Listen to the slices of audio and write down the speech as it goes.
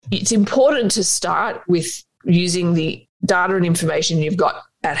it's important to start with using the data and information you've got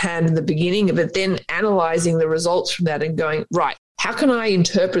at hand in the beginning, but then analyzing the results from that and going, right, how can I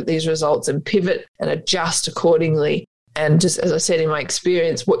interpret these results and pivot and adjust accordingly? And just as I said, in my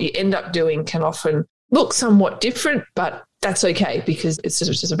experience, what you end up doing can often look somewhat different, but that's okay because it's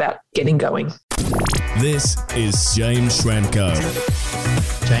just about getting going. This is James Schramko.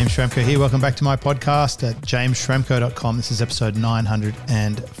 James Schramko here. Welcome back to my podcast at jamesschramko.com. This is episode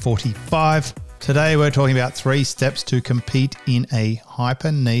 945. Today we're talking about 3 steps to compete in a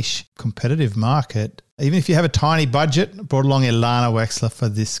hyper niche competitive market. Even if you have a tiny budget, I brought along Ilana Wechsler for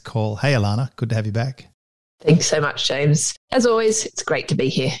this call. Hey Ilana, good to have you back. Thanks so much, James. As always, it's great to be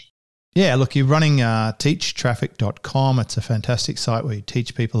here. Yeah, look, you're running teachtraffic.com. It's a fantastic site where you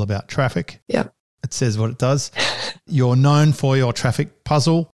teach people about traffic. Yeah. It says what it does. You're known for your traffic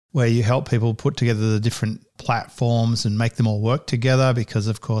puzzle, where you help people put together the different platforms and make them all work together because,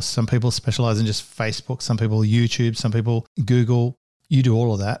 of course, some people specialize in just Facebook, some people YouTube, some people Google. You do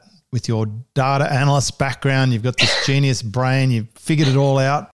all of that. With your data analyst background, you've got this genius brain, you've figured it all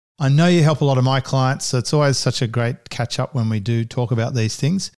out. I know you help a lot of my clients, so it's always such a great catch-up when we do talk about these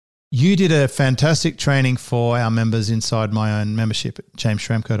things. You did a fantastic training for our members inside my own membership at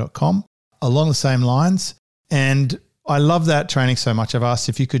jamesschramko.com along the same lines. And I love that training so much. I've asked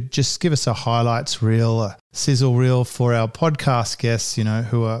if you could just give us a highlights reel, a sizzle reel for our podcast guests,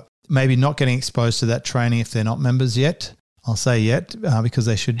 who are maybe not getting exposed to that training if they're not members yet. I'll say yet because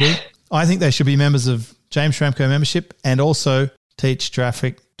they should be. I think they should be members of James Schramko membership and also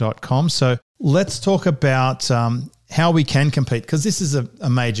teachtraffic.com. So let's talk about how we can compete, because this is a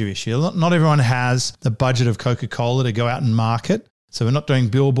major issue. Not everyone has the budget of Coca-Cola to go out and market. So we're not doing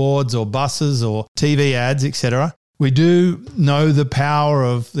billboards or buses or TV ads, etc. We do know the power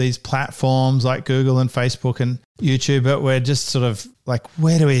of these platforms like Google and Facebook and YouTube, but we're just sort of like,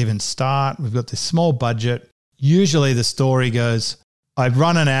 where do we even start? We've got this small budget. Usually the story goes, I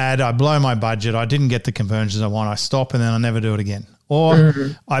run an ad, I blow my budget, I didn't get the conversions I want, I stop and then I never do it again.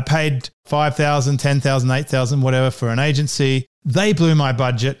 Or I paid $5,000, $10,000, $8,000, whatever for an agency. They blew my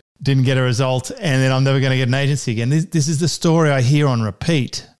budget, didn't get a result, and then I'm never going to get an agency again. This is the story I hear on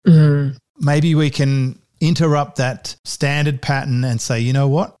repeat. Mm-hmm. Maybe we can interrupt that standard pattern and say, you know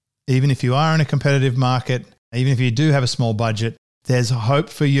what? Even if you are in a competitive market, even if you do have a small budget, there's hope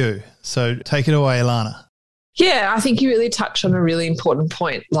for you. So take it away, Ilana. Yeah, I think you really touched on a really important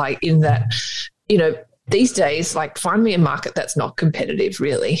point, like in that, these days, like find me a market that's not competitive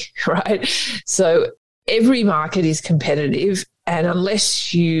really, right? So every market is competitive, and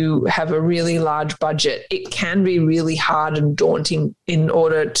unless you have a really large budget, it can be really hard and daunting in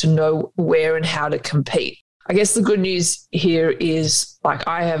order to know where and how to compete. I guess the good news here is, like,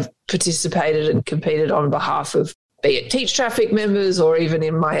 I have participated and competed on behalf of, be it Teach Traffic members or even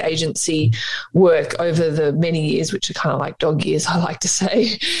in my agency work over the many years, which are kind of like dog years, I like to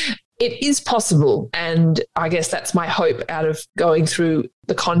say. It is possible. And I guess that's my hope out of going through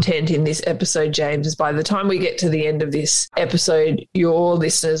the content in this episode, James, is by the time we get to the end of this episode, your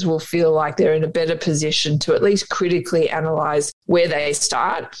listeners will feel like they're in a better position to at least critically analyze where they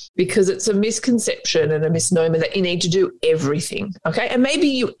start, because it's a misconception and a misnomer that you need to do everything. Okay. And maybe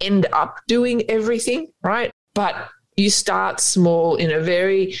you end up doing everything, right? But you start small in a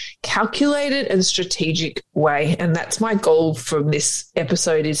very calculated and strategic way. And that's my goal from this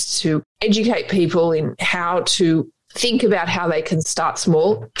episode, is to educate people in how to think about how they can start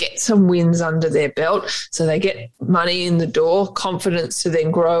small, get some wins under their belt so they get money in the door, confidence to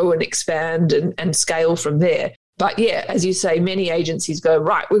then grow and expand and scale from there. But yeah, as you say, many agencies go,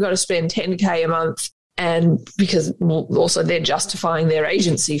 right, we've got to spend $10K a month. And because also they're justifying their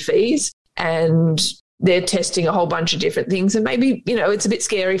agency fees, and they're testing a whole bunch of different things, and maybe, it's a bit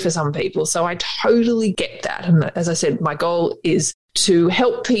scary for some people. So I totally get that. And as I said, my goal is to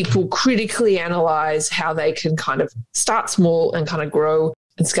help people critically analyze how they can kind of start small and kind of grow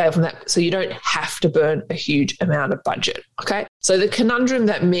and scale from that, so you don't have to burn a huge amount of budget. Okay. So the conundrum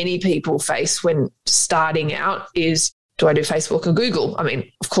that many people face when starting out is, do I do Facebook or Google? I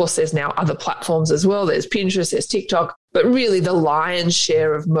mean, of course, there's now other platforms as well. There's Pinterest, there's TikTok, but really the lion's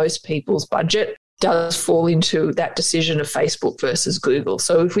share of most people's budget does fall into that decision of Facebook versus Google.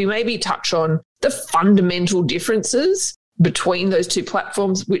 So if we maybe touch on the fundamental differences between those two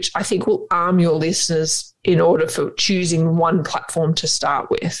platforms, which I think will arm your listeners in order for choosing one platform to start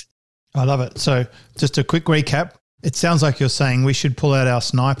with. I love it. So just a quick recap. It sounds like you're saying we should pull out our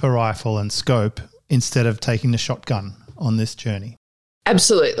sniper rifle and scope instead of taking the shotgun on this journey.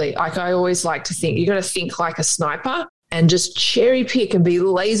 Absolutely. Like, I always like to think, you got to think like a sniper and just cherry pick and be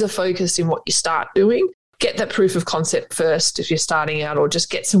laser focused in what you start doing. get that proof of concept first if you're starting out, or just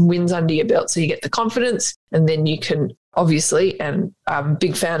get some wins under your belt so you get the confidence, and then you can obviously, and I'm a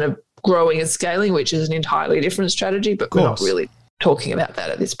big fan of growing and scaling, which is an entirely different strategy, but we're not really talking about that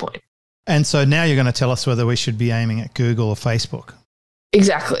at this point. And so now you're going to tell us whether we should be aiming at Google or Facebook.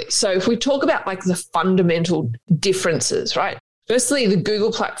 Exactly. So if we talk about like the fundamental differences, right? Firstly, the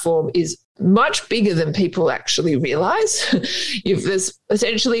Google platform is much bigger than people actually realize. There's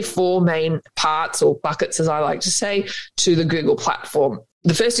essentially 4 main parts, or buckets, as I like to say, to the Google platform.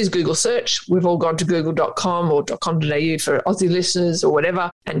 The first is Google search. We've all gone to google.com or .com.au for Aussie listeners or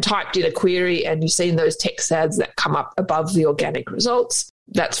whatever, and typed in a query, and you've seen those text ads that come up above the organic results.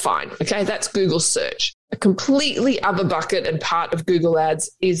 That's fine. Okay, that's Google search. A completely other bucket and part of Google ads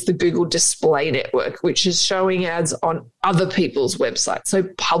is the Google display network, which is showing ads on other people's websites, so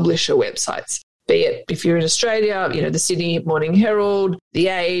publisher websites. Be it, if you're in Australia, the Sydney Morning Herald, The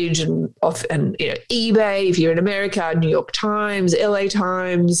Age, and eBay. If you're in America, New York Times, LA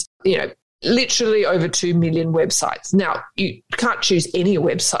Times, literally over 2 million websites. Now, you can't choose any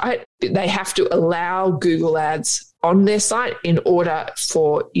website. They have to allow Google ads on their site in order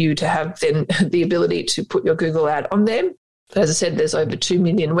for you to have then the ability to put your Google ad on them. As I said, there's over 2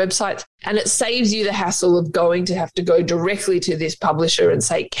 million websites, and it saves you the hassle of going to have to go directly to this publisher and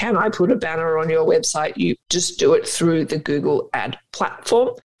say, can I put a banner on your website? You just do it through the Google ad platform.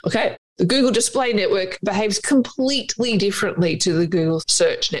 Okay. The Google display network behaves completely differently to the Google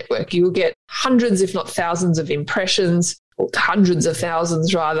search network. You will get hundreds, if not thousands, of impressions, or hundreds of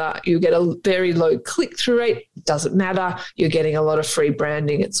thousands rather. You get a very low click-through rate. It doesn't matter. You're getting a lot of free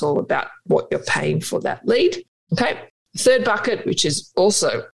branding. It's all about what you're paying for that lead. Okay. Third bucket, which is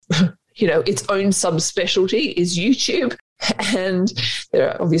also, its own subspecialty, is YouTube. And there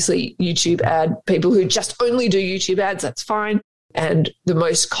are obviously YouTube ad people who just only do YouTube ads. That's fine. And the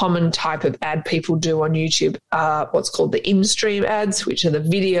most common type of ad people do on YouTube are what's called the in-stream ads, which are the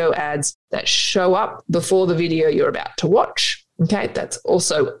video ads that show up before the video you're about to watch. Okay, that's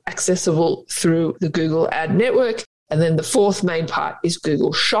also accessible through the Google ad network. And then the fourth main part is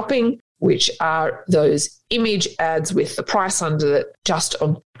Google Shopping, which are those image ads with the price under it just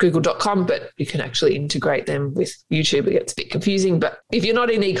on google.com, but you can actually integrate them with YouTube. It gets a bit confusing, but if you're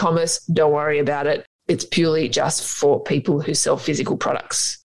not in e-commerce, don't worry about it. It's purely just for people who sell physical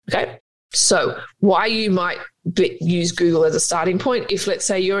products. Okay. So why you might use Google as a starting point, if let's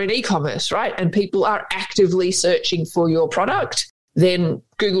say you're in e-commerce, right, and people are actively searching for your product, then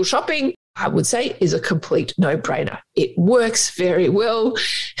Google Shopping, I would say, is a complete no-brainer. It works very well.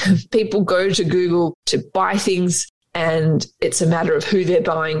 People go to Google to buy things, and it's a matter of who they're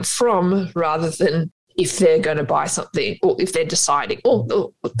buying from rather than if they're going to buy something, or if they're deciding.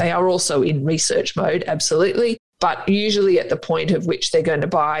 Or they are also in research mode, absolutely. But usually at the point of which they're going to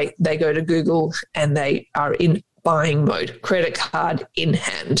buy, they go to Google and they are in buying mode, credit card in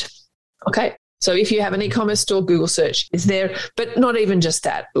hand. Okay. So if you have an e-commerce store, Google search is there, but not even just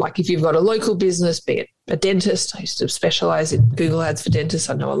that. Like if you've got a local business, be it a dentist, I used to specialize in Google ads for dentists.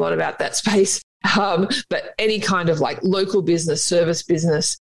 I know a lot about that space. But any kind of like local business, service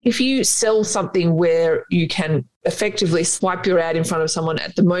business, if you sell something where you can effectively swipe your ad in front of someone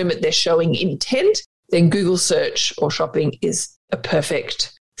at the moment they're showing intent, then Google search or shopping is a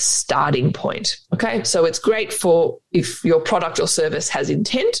perfect starting point. Okay. So it's great for if your product or service has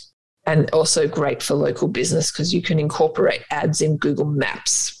intent, and also great for local business because you can incorporate ads in Google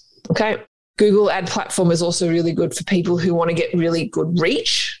Maps. Okay. Google ad platform is also really good for people who want to get really good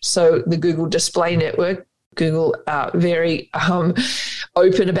reach. So the Google display network, Google are very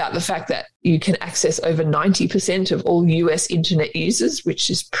open about the fact that you can access over 90% of all US internet users, which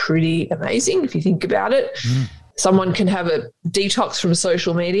is pretty amazing if you think about it. Someone can have a detox from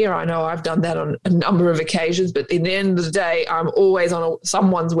social media. I know I've done that on a number of occasions, but in the end of the day, I'm always on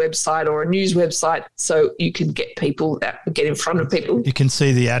someone's website or a news website, so you can get in front of people. You can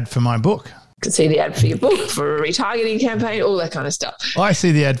see the ad for my book. You can see the ad for your book, for a retargeting campaign, all that kind of stuff. I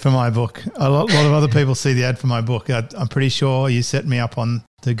see the ad for my book. A lot of other people see the ad for my book. I'm pretty sure you set me up on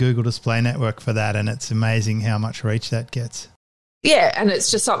the Google Display Network for that, and it's amazing how much reach that gets. Yeah, and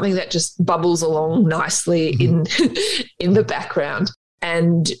it's just something that just bubbles along nicely in the background.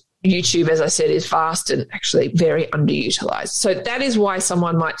 And YouTube, as I said, is vast and actually very underutilized. So that is why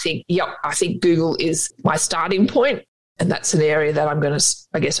someone might think, yep, I think Google is my starting point. And that's an area that I'm going to,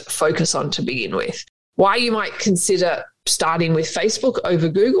 I guess, focus on to begin with. Why you might consider starting with Facebook over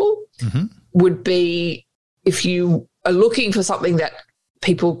Google would be if you are looking for something that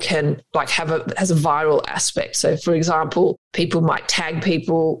people can like has a viral aspect. So for example, people might tag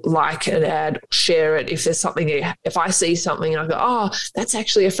people, like an ad, share it. If there's something, if I see something and I go, oh, that's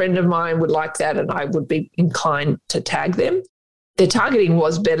actually a friend of mine would like that, and I would be inclined to tag them. Their targeting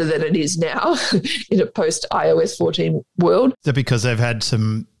was better than it is now in a post iOS 14 world. Is that because they've had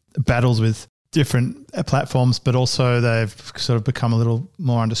some battles with different platforms, but also they've sort of become a little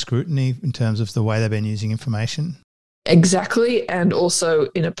more under scrutiny in terms of the way they've been using information? Exactly. And also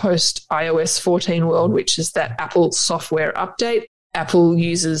in a post iOS 14 world, which is that Apple software update, Apple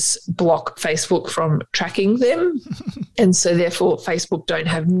users block Facebook from tracking them. And so therefore Facebook don't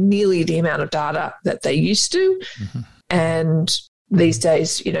have nearly the amount of data that they used to. Mm-hmm. And these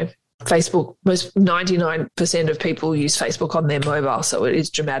days, Facebook, most 99% of people use Facebook on their mobile, so it is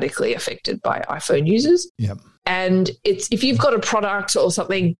dramatically affected by iPhone users. Yep. And if you've got a product or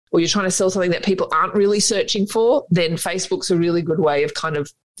something, or you're trying to sell something that people aren't really searching for, then Facebook's a really good way of kind of,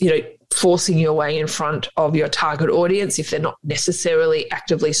 forcing your way in front of your target audience if they're not necessarily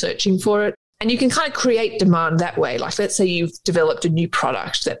actively searching for it. And you can kind of create demand that way. Like, let's say you've developed a new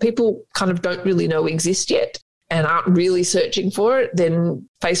product that people kind of don't really know exists yet and aren't really searching for it, then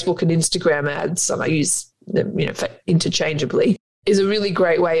Facebook and Instagram ads, and I use them, interchangeably, is a really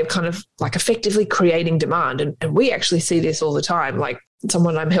great way of kind of like effectively creating demand. And we actually see this all the time. Like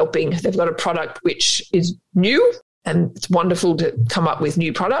someone I'm helping, they've got a product which is new, and it's wonderful to come up with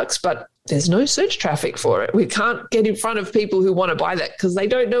new products, but there's no search traffic for it. We can't get in front of people who want to buy that because they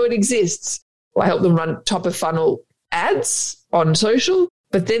don't know it exists. I help them run top of funnel ads on social,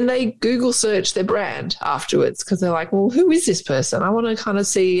 but then they Google search their brand afterwards because they're like, well, who is this person? I want to kind of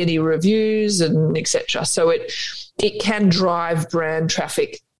see any reviews and etc. So it can drive brand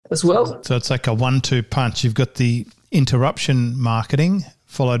traffic as well. So it's like a 1-2 punch. You've got the interruption marketing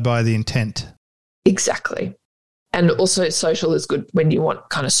followed by the intent. Exactly. And also social is good when you want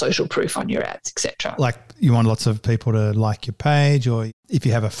kind of social proof on your ads, etc. Like you want lots of people to like your page, or if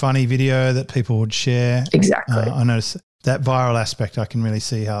you have a funny video that people would share. Exactly. I notice that viral aspect, I can really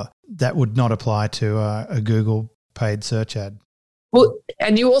see how that would not apply to a Google paid search ad. Well,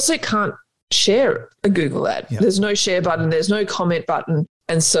 and you also can't share a Google ad. Yep. There's no share button. There's no comment button.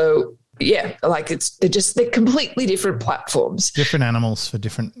 And so, yeah, like they're completely different platforms. Different animals for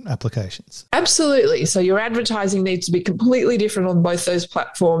different applications. Absolutely. So your advertising needs to be completely different on both those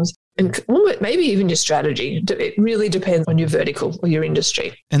platforms, and maybe even your strategy. It really depends on your vertical or your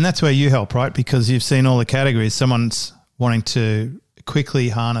industry. And that's where you help, right? Because you've seen all the categories. Someone's wanting to quickly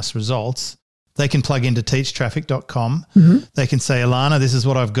harness results. They can plug into teachtraffic.com. Mm-hmm. They can say, Ilana, this is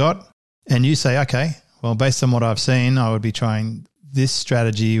what I've got. And you say, okay, well, based on what I've seen, I would be trying this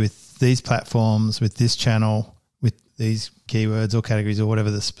strategy with these platforms, with this channel, with these keywords or categories or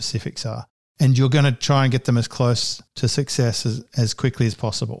whatever the specifics are. And you're going to try and get them as close to success as quickly as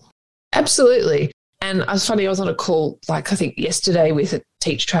possible. Absolutely. And I was on a call, like I think yesterday, with a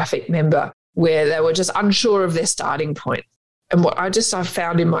Teach Traffic member where they were just unsure of their starting point. And what I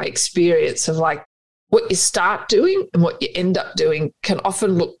found in my experience of like what you start doing and what you end up doing can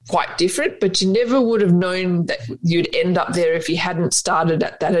often look quite different, but you never would have known that you'd end up there if you hadn't started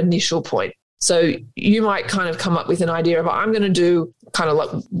at that initial point. So you might kind of come up with an idea of, I'm going to do kind of like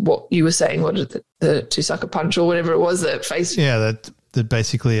what you were saying, what is it, the two-sucker punch or whatever it was, that face. Yeah, that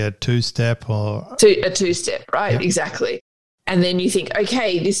basically a two-step or... A two-step, right? Yep. Exactly. And then you think,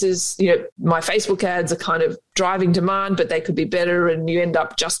 okay, this is, my Facebook ads are kind of driving demand, but they could be better. And you end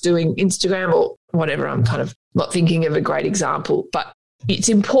up just doing Instagram or whatever. I'm kind of not thinking of a great example, but it's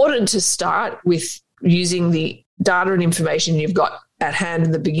important to start with using the data and information you've got at hand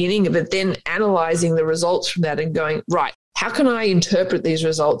in the beginning, but then analyzing the results from that and going, right, how can I interpret these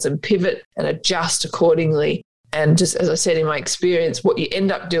results and pivot and adjust accordingly? And just as I said, in my experience, what you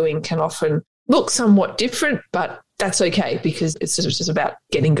end up doing can often look somewhat different, but that's okay because it's just about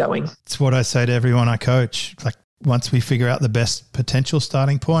getting going. It's what I say to everyone I coach. Like once we figure out the best potential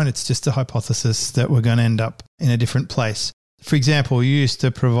starting point, it's just a hypothesis that we're going to end up in a different place. For example, you used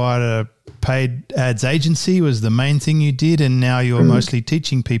to provide a paid ads agency was the main thing you did, and now you're mostly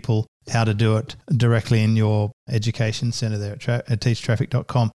teaching people how to do it directly in your education center there at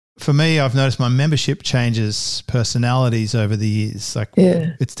teachtraffic.com. For me, I've noticed my membership changes personalities over the years.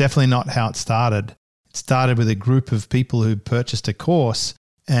 It's definitely not how it started. It started with a group of people who purchased a course,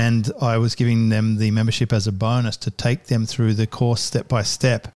 and I was giving them the membership as a bonus to take them through the course step by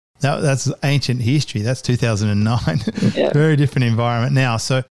step. That's ancient history. That's 2009. Yeah. Very different environment now.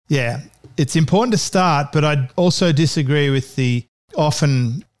 So, yeah, it's important to start, but I also disagree with the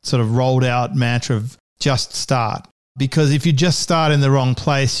often sort of rolled out mantra of just start. Because if you just start in the wrong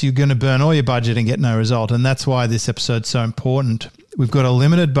place, you're going to burn all your budget and get no result. And that's why this episode's so important. we've got a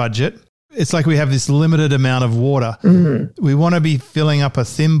limited budget. It's like we have this limited amount of water. Mm-hmm. We want to be filling up a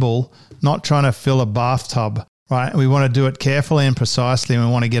thimble, not trying to fill a bathtub, right? We want to do it carefully and precisely, and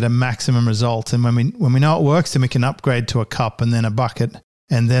we want to get a maximum result. And when we know it works, then we can upgrade to a cup and then a bucket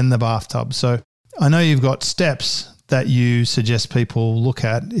and then the bathtub. So I know you've got steps that you suggest people look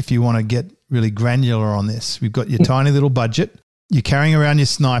at if you want to get really granular on this. We've got your tiny little budget. You're carrying around your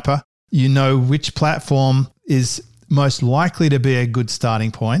sniper. You know which platform is most likely to be a good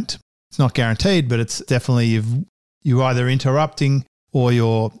starting point. It's not guaranteed, but it's definitely you're either interrupting or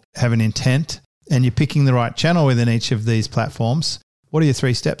you're having intent, and you're picking the right channel within each of these platforms. What are your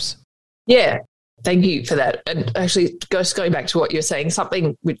 3 steps? Yeah, thank you for that. And actually, just going back to what you're saying,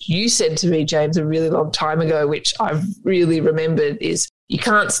 something which you said to me, James, a really long time ago, which I've really remembered, is you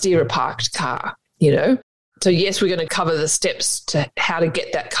can't steer a parked car, So yes, we're going to cover the steps to how to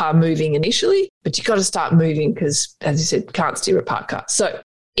get that car moving initially, but you've got to start moving because, as you said, can't steer a parked car. So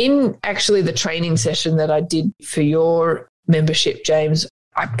in actually the training session that I did for your membership, James,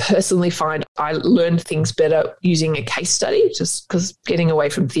 I personally find I learned things better using a case study, just because getting away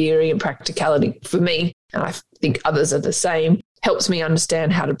from theory and practicality for me, and I think others are the same, helps me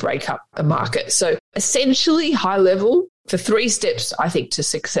understand how to break up a market. So essentially, high level, the 3 steps, I think, to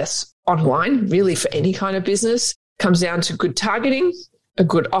success online, really for any kind of business, comes down to good targeting, a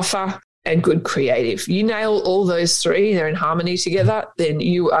good offer, and good creative. You nail all those 3, they're in harmony together, then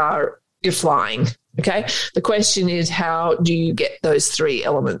you're flying, okay? The question is, how do you get those 3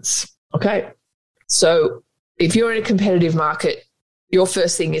 elements, okay? So if you're in a competitive market, your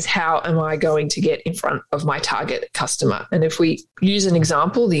first thing is, how am I going to get in front of my target customer? And if we use an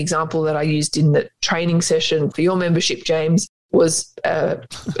example, the example that I used in the training session for your membership, James, was a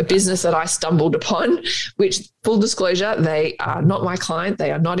business that I stumbled upon, which, full disclosure, they are not my client.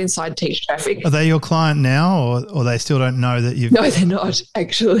 They are not inside Teach Traffic. Are they your client now, or they still don't know that you've... No, they're not,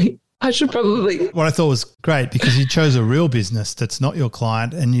 actually. I should probably... What I thought was great, because you chose a real business that's not your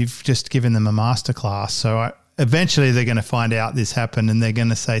client and you've just given them a masterclass. So eventually they're going to find out this happened and they're going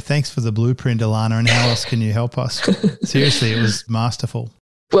to say, thanks for the blueprint, Ilana, and how else can you help us? Seriously, it was masterful.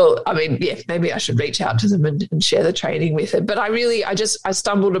 Well, I mean, yeah, maybe I should reach out to them and share the training with it. But I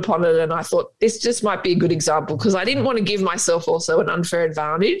stumbled upon it and I thought this just might be a good example, because I didn't want to give myself also an unfair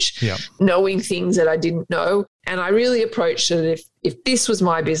advantage, knowing things that I didn't know. And I really approached it, if this was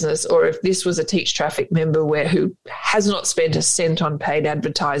my business, or if this was a Teach Traffic member who has not spent a cent on paid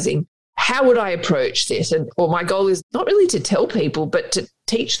advertising, how would I approach this? Or my goal is not really to tell people, but to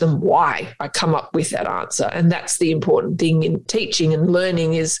teach them why I come up with that answer. And that's the important thing in teaching and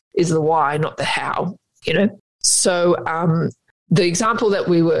learning is the why, not the how, So the example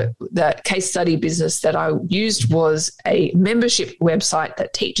that case study business that I used was a membership website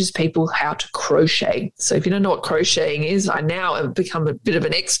that teaches people how to crochet. So if you don't know what crocheting is, I now have become a bit of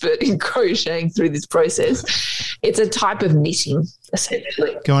an expert in crocheting through this process. It's a type of knitting,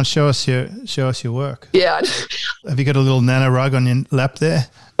 essentially. Go on, show us your work. Yeah. Have you got a little nano rug on your lap there?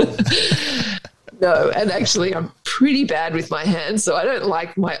 No, and actually I'm pretty bad with my hands, so I don't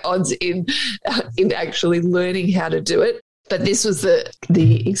like my odds in actually learning how to do it. But this was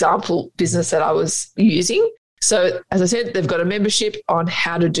the example business that I was using. So as I said, they've got a membership on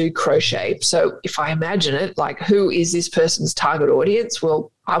how to do crochet. So if I imagine it, like, who is this person's target audience?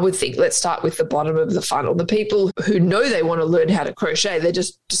 Well, I would think let's start with the bottom of the funnel. The people who know they want to learn how to crochet, they're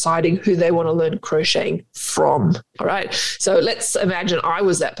just deciding who they want to learn crocheting from. All right. So let's imagine I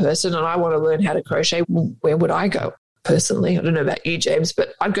was that person and I want to learn how to crochet. Where would I go? Personally, I don't know about you, James,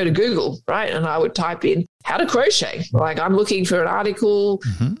 but I'd go to Google, right? And I would type in how to crochet. Like, I'm looking for an article.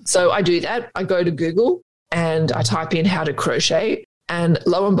 Mm-hmm. So I do that. I go to Google and I type in how to crochet. And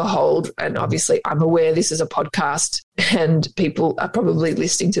lo and behold, and obviously I'm aware this is a podcast and people are probably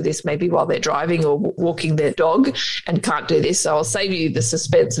listening to this maybe while they're driving or walking their dog and can't do this. So I'll save you the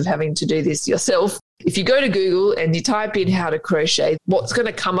suspense of having to do this yourself. If you go to Google and you type in how to crochet, what's going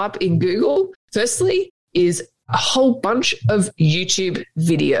to come up in Google, firstly, is a whole bunch of YouTube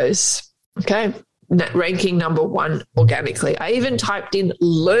videos, okay? Ranking number 1 organically. I even typed in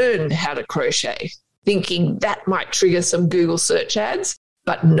learn how to crochet, thinking that might trigger some Google search ads.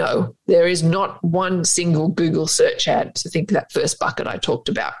 But no, there is not one single Google search ad to think that first bucket I talked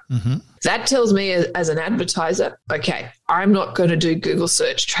about. Mm-hmm. That tells me as an advertiser, okay, I'm not going to do Google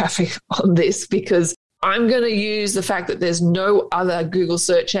search traffic on this, because I'm going to use the fact that there's no other Google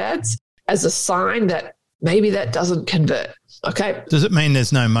search ads as a sign that maybe that doesn't convert, okay? Does it mean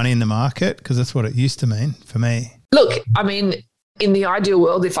there's no money in the market? Because that's what it used to mean for me. Look, I mean, in the ideal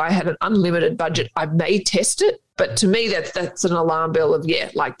world, if I had an unlimited budget, I may test it. But to me, that's an alarm bell of,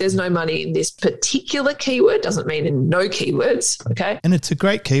 like there's no money in this particular keyword. Doesn't mean in no keywords, okay? And it's a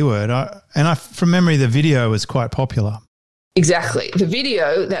great keyword. From memory, the video was quite popular. Exactly. The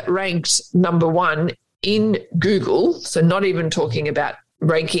video that ranked number one in Google, so not even talking about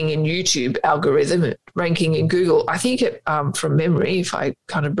ranking in YouTube algorithm, ranking in Google, I think it, from memory, if I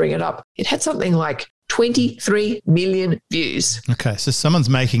kind of bring it up, it had something like 23 million views. Okay, so someone's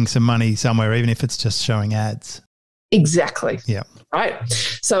making some money somewhere, even if it's just showing ads. Exactly. Yeah. Right.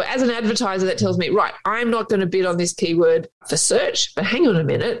 So as an advertiser, that tells me, right, I'm not going to bid on this keyword for search, but hang on a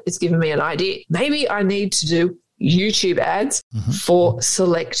minute, it's given me an idea. Maybe I need to do YouTube ads for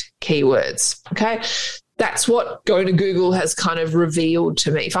select keywords. Okay. That's what going to Google has kind of revealed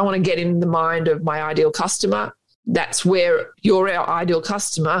to me. If I want to get in the mind of my ideal customer, that's where our ideal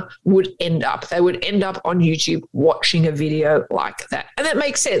customer would end up. They would end up on YouTube watching a video like that. And that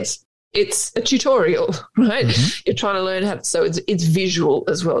makes sense. It's a tutorial, right? You're trying to learn how to, so it's visual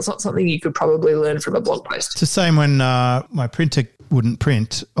as well. It's not something you could probably learn from a blog post. It's the same when my printer wouldn't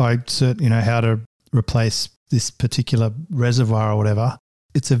print. I certainly know how to replace this particular reservoir or whatever.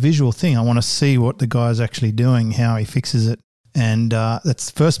 It's a visual thing. I want to see what the guy's actually doing, how he fixes it. And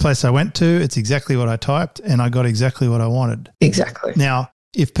that's the first place I went to. It's exactly what I typed and I got exactly what I wanted. Exactly. Now,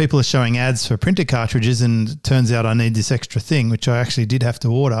 if people are showing ads for printer cartridges and it turns out I need this extra thing, which I actually did have to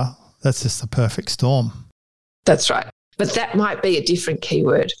order, that's just the perfect storm. That's right. But that might be a different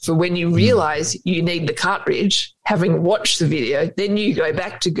keyword for when you realize you need the cartridge, having watched the video, then you go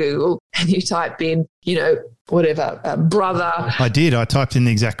back to Google and you type in, whatever, brother. I did. I typed in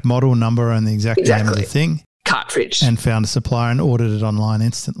the exact model number and the exact name of the thing. Cartridge. And found a supplier and ordered it online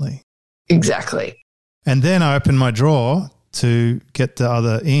instantly. Exactly. And then I opened my drawer to get the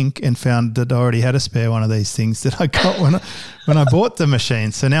other ink and found that I already had a spare one of these things that I got when I bought the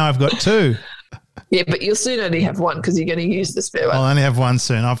machine. So now I've got two. Yeah, but you'll soon only have one because you're going to use the spare one. I'll only have one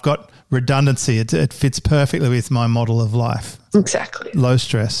soon. I've got redundancy. It fits perfectly with my model of life. Exactly. Low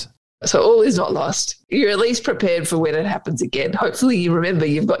stress. So all is not lost. You're at least prepared for when it happens again. Hopefully you remember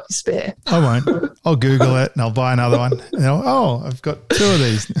you've got your spare. I won't. I'll Google it and I'll buy another one. And I've got two of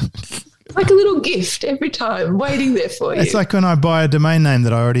these. Like a little gift every time waiting there for you. It's like when I buy a domain name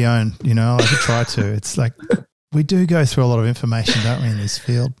that I already own, I try to. It's like we do go through a lot of information, don't we, in this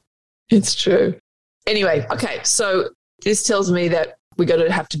field? It's true. Anyway, okay, so this tells me that we're going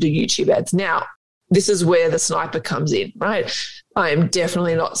to have to do YouTube ads. Now, this is where the sniper comes in, right? I am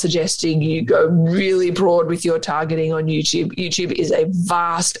definitely not suggesting you go really broad with your targeting on YouTube. YouTube is a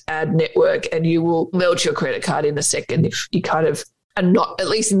vast ad network and you will melt your credit card in a second if you kind of are not, at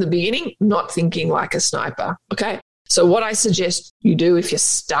least in the beginning, not thinking like a sniper, okay? So what I suggest you do if you're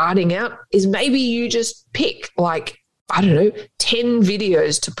starting out is maybe you just pick 10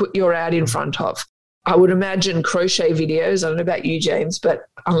 videos to put your ad in front of. I would imagine crochet videos. I don't know about you, James, but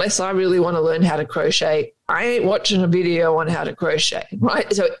unless I really want to learn how to crochet, I ain't watching a video on how to crochet,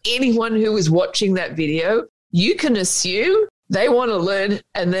 right? So anyone who is watching that video, you can assume they want to learn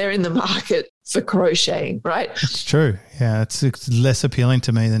and they're in the market for crocheting, right? It's true. Yeah, it's less appealing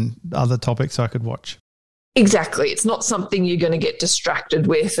to me than other topics I could watch. Exactly. It's not something you're going to get distracted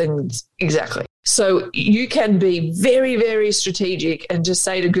with. And exactly. So you can be very, very strategic and just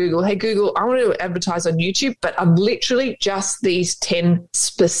say to Google, hey, Google, I want to advertise on YouTube, but I'm literally just these 10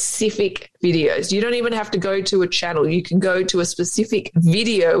 specific videos. You don't even have to go to a channel. You can go to a specific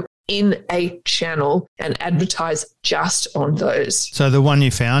video in a channel and advertise just on those. So the one you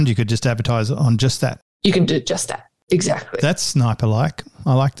found, you could just advertise on just that. You can do just that. Exactly. That's sniper-like.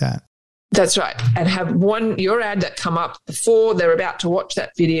 I like that. That's right. And have your ad that come up before they're about to watch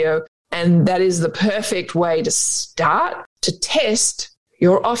that video. And that is the perfect way to start to test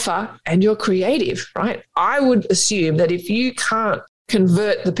your offer and your creative, right? I would assume that if you can't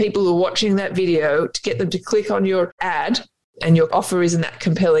convert the people who are watching that video to get them to click on your ad and your offer isn't that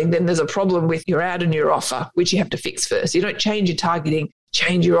compelling, then there's a problem with your ad and your offer, which you have to fix first. You don't change your targeting,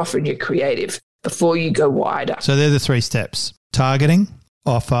 change your offer and your creative before you go wider. So they're the 3 steps: targeting,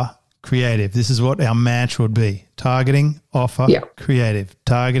 offer, creative. This is what our mantra would be: targeting, offer, creative.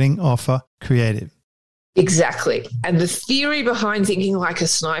 Targeting, offer, creative. Exactly. And the theory behind thinking like a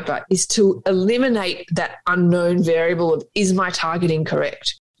sniper is to eliminate that unknown variable of, is my targeting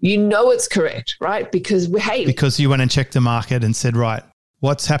correct? You know it's correct, right? Because you went and checked the market and said, right,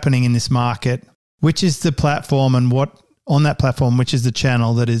 what's happening in this market? Which is the platform, and what on that platform, which is the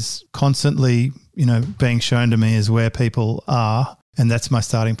channel that is constantly, being shown to me as where people are. And that's my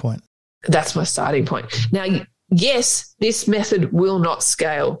starting point. That's my starting point. Now, yes, this method will not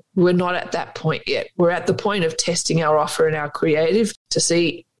scale. We're not at that point yet. We're at the point of testing our offer and our creative to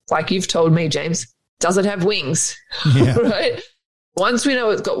see, like you've told me, James, does it have wings? Yeah. Right? Once we know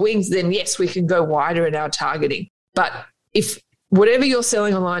it's got wings, then yes, we can go wider in our targeting. But if whatever you're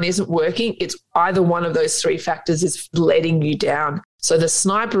selling online isn't working, it's either one of those three factors is letting you down. So the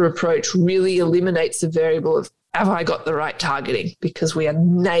sniper approach really eliminates the variable of, have I got the right targeting? Because we are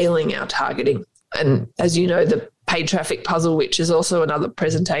nailing our targeting. And as you know, the paid traffic puzzle, which is also another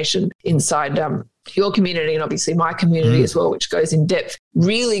presentation inside your community and obviously my community as well, which goes in depth,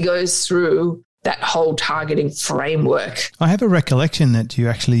 really goes through that whole targeting framework. I have a recollection that you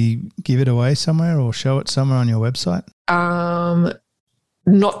actually give it away somewhere or show it somewhere on your website.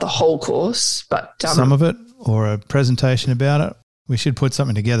 Not the whole course, but some of it, or a presentation about it. We should put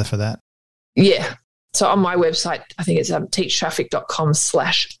something together for that. Yeah. So on my website, I think it's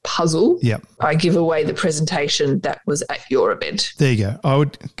teachtraffic.com/puzzle. Yep. I give away the presentation that was at your event. There you go. I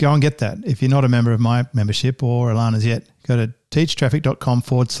would go and get that. If you're not a member of my membership or Ilana's yet, go to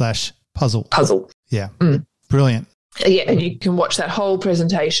teachtraffic.com/puzzle. Puzzle. Yeah. Brilliant. Yeah. And you can watch that whole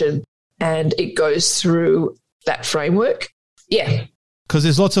presentation and it goes through that framework. Yeah. Because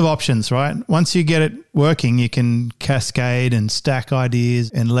there's lots of options, right? Once you get it working, you can cascade and stack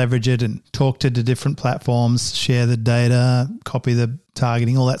ideas and leverage it and talk to the different platforms, share the data, copy the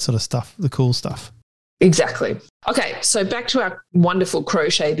targeting, all that sort of stuff, the cool stuff. Exactly. Okay, so back to our wonderful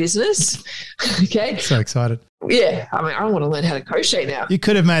crochet business. Okay. So excited. Yeah, I mean, I want to learn how to crochet now. You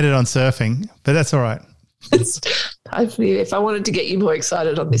could have made it on surfing, but that's all right. If I wanted to get you more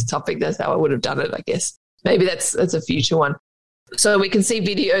excited on this topic, that's how I would have done it, I guess. Maybe that's a future one. So we can see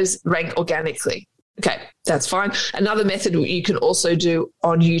videos rank organically. Okay, that's fine. Another method you can also do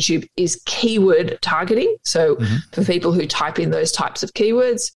on YouTube is keyword targeting. So for people who type in those types of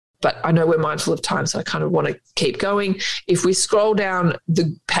keywords, but I know we're mindful of time, so I kind of want to keep going. If we scroll down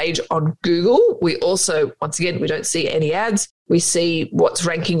the page on Google, we also, once again, we don't see any ads. We see what's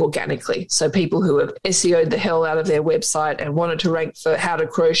ranking organically. So people who have SEO'd the hell out of their website and wanted to rank for how to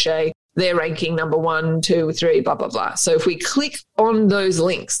crochet, they're ranking number 1, 2, 3, blah, blah, blah. So if we click on those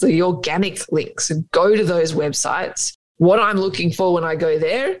links, the organic links, and go to those websites, what I'm looking for when I go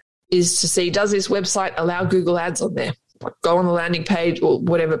there is to see, does this website allow Google ads on there? Go on the landing page or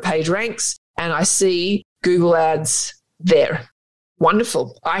whatever page ranks, and I see Google ads there.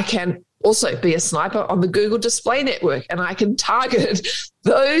 Wonderful. I can also be a sniper on the Google Display Network, and I can target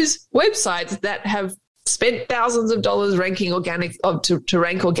those websites that have spent thousands of dollars ranking organic to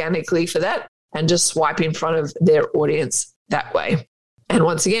rank organically for that, and just swipe in front of their audience that way. And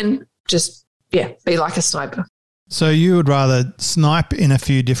once again, just, be like a sniper. So you would rather snipe in a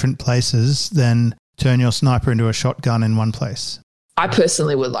few different places than turn your sniper into a shotgun in one place? I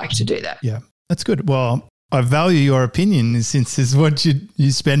personally would like to do that. Yeah, that's good. Well, I value your opinion since it's what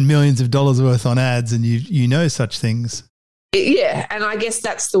you spend millions of dollars worth on ads and you know such things. Yeah, and I guess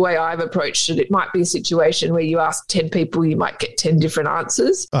that's the way I've approached it. It might be a situation where you ask 10 people, you might get 10 different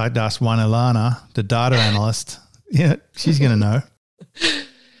answers. I'd ask one Ilana, the data analyst. Yeah, she's going to know.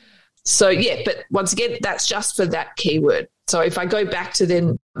 So, but once again, that's just for that keyword. So if I go back to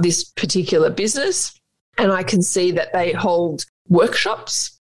then this particular business and I can see that they hold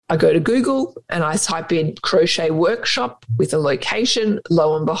workshops, I go to Google and I type in crochet workshop with a location.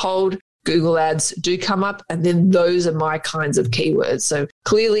 Lo and behold, Google ads do come up, and then those are my kinds of keywords. So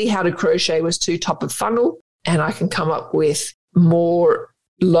clearly how to crochet was too top of funnel, and I can come up with more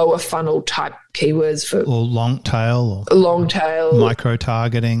lower funnel type keywords for or long tail micro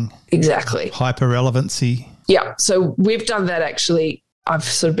targeting. Exactly. Hyper relevancy. Yeah. So we've done that actually. I've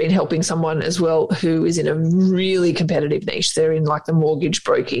sort of been helping someone as well who is in a really competitive niche. They're in like the mortgage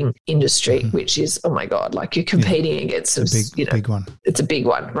broking industry, which is, oh my God, like you're competing against some, big one. It's a big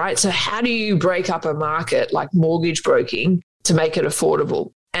one, right? So how do you break up a market like mortgage broking to make it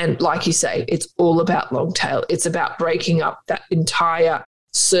affordable? And like you say, it's all about long tail. It's about breaking up that entire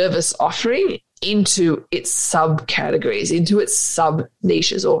service offering into its subcategories, into its sub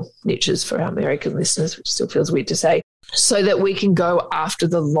niches or niches for our American listeners, which still feels weird to say, so that we can go after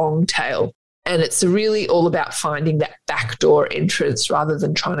the long tail. And it's really all about finding that backdoor entrance rather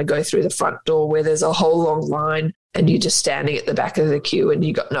than trying to go through the front door where there's a whole long line and you're just standing at the back of the queue and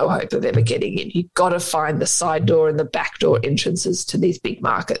you've got no hope of ever getting in. You've got to find the side door and the backdoor entrances to these big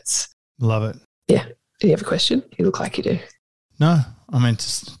markets. Love it. Yeah. Do you have a question? You look like you do. No, I meant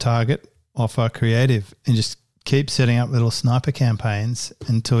to target, offer, creative, and just keep setting up little sniper campaigns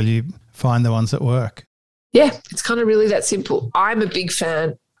until you find the ones that work. Yeah, it's kind of really that simple. I'm a big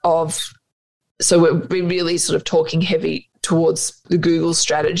fan of, so we're really sort of talking heavy towards the Google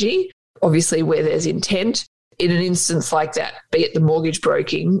strategy, obviously where there's intent. in an instance like that, be it the mortgage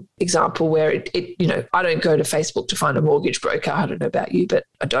broking example where I don't go to Facebook to find a mortgage broker. I don't know about you, but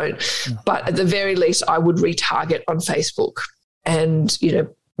I don't. Yeah. But at the very least, I would retarget on Facebook and,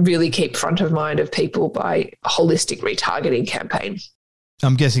 really keep front of mind of people by a holistic retargeting campaign.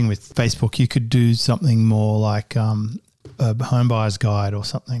 I'm guessing with Facebook, you could do something more like a home buyer's guide or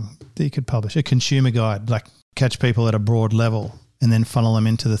something that you could publish, a consumer guide, like catch people at a broad level and then funnel them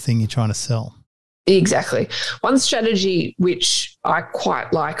into the thing you're trying to sell. Exactly. One strategy which I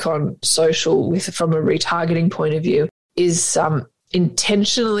quite like on social from a retargeting point of view is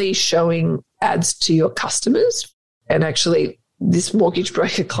intentionally showing ads to your customers. And actually, this mortgage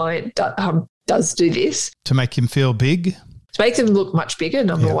broker client does do this. To make him feel big? To make them look much bigger,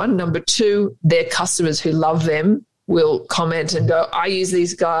 number one. Number two, their customers who love them will comment and go, I use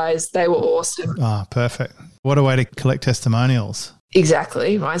these guys. They were awesome. Ah, perfect. What a way to collect testimonials.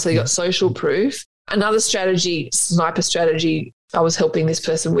 Exactly, right? So you got social proof. Another strategy, sniper strategy, I was helping this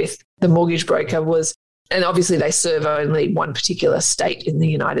person with, the mortgage broker was, and obviously they serve only one particular state in the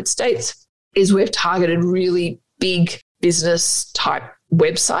United States, is we've targeted really big business type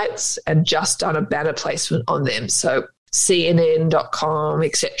websites and just done a banner placement on them. So CNN.com,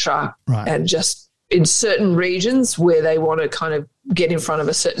 etc. Right. And just in certain regions where they want to kind of get in front of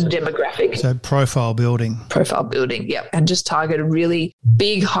a certain demographic. So profile building. Profile building, yeah. And just target really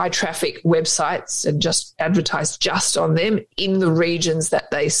big, high traffic websites and just advertise just on them in the regions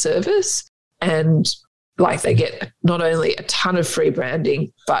that they service. And they get not only a ton of free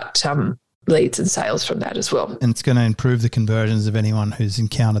branding, but leads and sales from that as well. And it's going to improve the conversions of anyone who's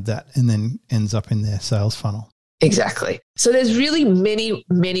encountered that and then ends up in their sales funnel. Exactly. So there's really many,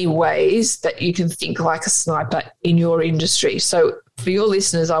 many ways that you can think like a sniper in your industry. So for your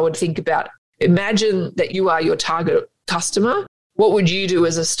listeners, I would think about, imagine that you are your target customer. What would you do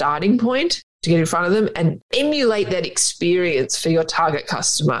as a starting point to get in front of them and emulate that experience for your target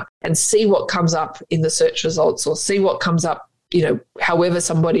customer and see what comes up in the search results or see what comes up, however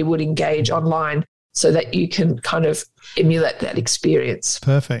somebody would engage online so that you can kind of emulate that experience.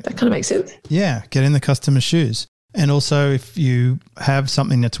 Perfect. That kind of makes sense. Yeah, get in the customer's shoes. And also if you have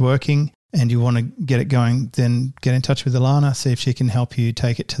something that's working and you want to get it going, then get in touch with Ilana, see if she can help you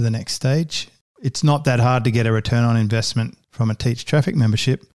take it to the next stage. It's not that hard to get a return on investment from a Teach Traffic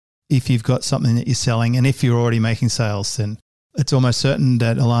membership if you've got something that you're selling. And if you're already making sales, then it's almost certain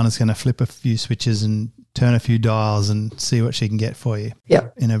that Ilana's going to flip a few switches and turn a few dials and see what she can get for you.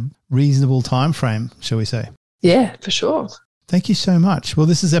 Yep. In a reasonable time frame, shall we say. Yeah, for sure. Thank you so much. Well,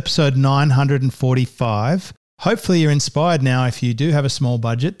 this is episode 945. Hopefully you're inspired now, if you do have a small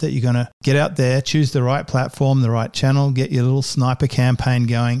budget, that you're going to get out there, choose the right platform, the right channel, get your little sniper campaign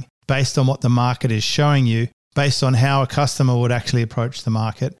going based on what the market is showing you, based on how a customer would actually approach the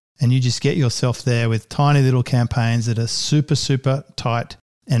market. And you just get yourself there with tiny little campaigns that are super, super tight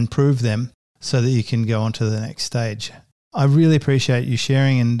and prove them so that you can go on to the next stage. I really appreciate you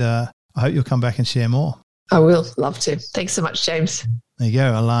sharing, and I hope you'll come back and share more. I will. Love to. Thanks so much, James. There you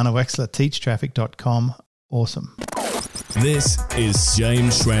go. Ilana Wechsler, teachtraffic.com. Awesome. This is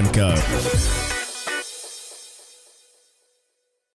James Schramko.